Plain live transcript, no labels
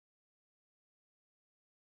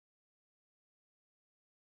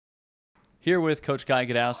Here with Coach Guy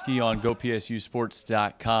Gadowsky on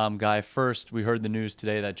GoPSUSports.com. Guy, first, we heard the news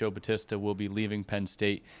today that Joe Batista will be leaving Penn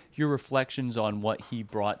State. Your reflections on what he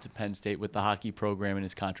brought to Penn State with the hockey program and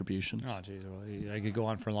his contributions? Oh, geez, well, I could go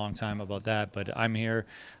on for a long time about that, but I'm here.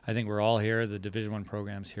 I think we're all here. The Division I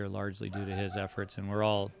program's here largely due to his efforts, and we're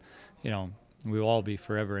all, we'll all be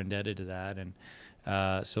forever indebted to that. And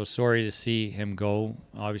so sorry to see him go.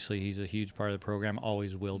 Obviously, he's a huge part of the program,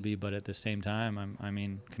 always will be. But at the same time,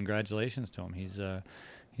 congratulations to him.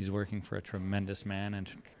 He's working for a tremendous man and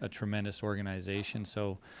a tremendous organization.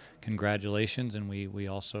 So congratulations, and we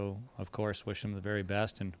also, of course, wish him the very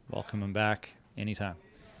best and welcome him back anytime.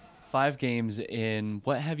 5 games in,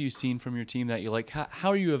 what have you seen from your team that you like? How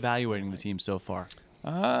are you evaluating the team so far?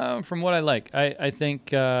 From what I like, I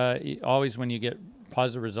think always when you get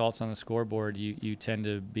positive results on the scoreboard, you tend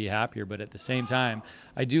to be happier. But at the same time,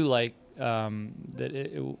 I do like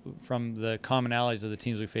that from the commonalities of the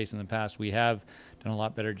teams we faced in the past, we have done a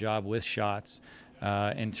lot better job with shots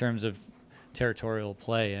in terms of territorial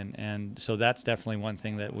play. And so that's definitely one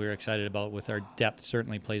thing that we're excited about with our depth.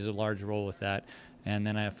 Certainly plays a large role with that. And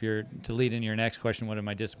then if you're to lead into your next question, what am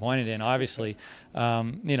I disappointed in? Obviously,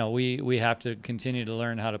 we have to continue to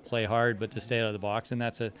learn how to play hard, but to stay out of the box. And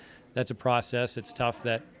that's a process. It's tough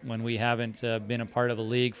that when we haven't been a part of a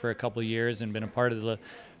league for a couple of years and been a part of the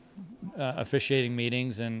officiating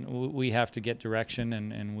meetings, and we have to get direction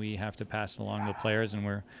and we have to pass it along to the players, and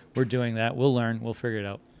we're doing that. We'll learn. We'll figure it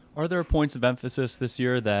out. Are there points of emphasis this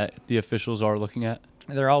year that the officials are looking at?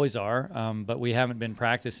 There always are, but we haven't been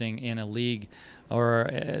practicing in a league or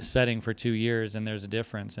a setting for 2 years, and there's a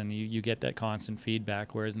difference, and you get that constant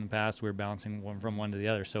feedback, whereas in the past we were bouncing from one to the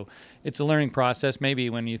other. So it's a learning process. Maybe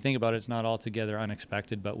when you think about it, it's not altogether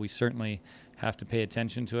unexpected, but we certainly have to pay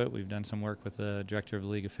attention to it. We've done some work with the director of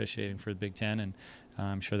league officiating for the Big Ten, and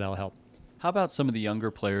I'm sure that'll help. How about some of the younger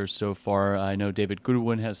players so far? I know David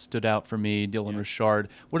Goodwin has stood out for me, Dylan Richard.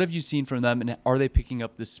 What have you seen from them, and are they picking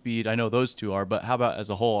up the speed? I know those two are, but how about as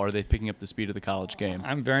a whole? Are they picking up the speed of the college game?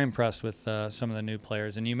 I'm very impressed with some of the new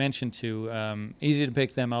players. And you mentioned, too, easy to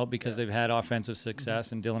pick them out because they've had offensive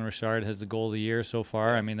success, and Dylan Richard has the goal of the year so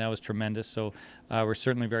far. I mean, that was tremendous. So we're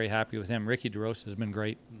certainly very happy with him. Ricky DeRosa has been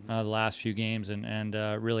great the last few games and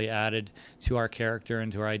really added to our character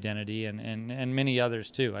and to our identity, and many others,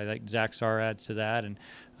 too. I like Zach Sarr adds to that, and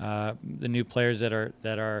the new players that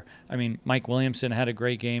are. I mean, Mike Williamson had a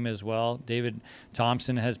great game as well. David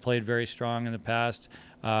Thompson has played very strong in the past.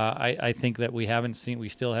 I think that we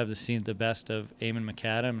still haven't seen the best of Eamon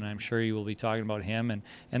McAdam, and I'm sure you will be talking about him, and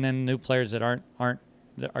then new players that aren't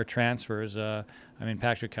transfers.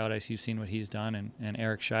 Patrick Cowdice, you've seen what he's done, and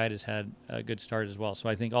Eric Scheid has had a good start as well. So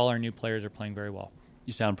I think all our new players are playing very well.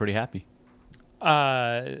 You sound pretty happy.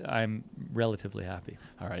 I'm relatively happy.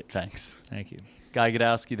 All right, thanks. Thank you. Guy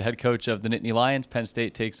Gadowsky, the head coach of the Nittany Lions. Penn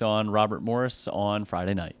State takes on Robert Morris on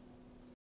Friday night.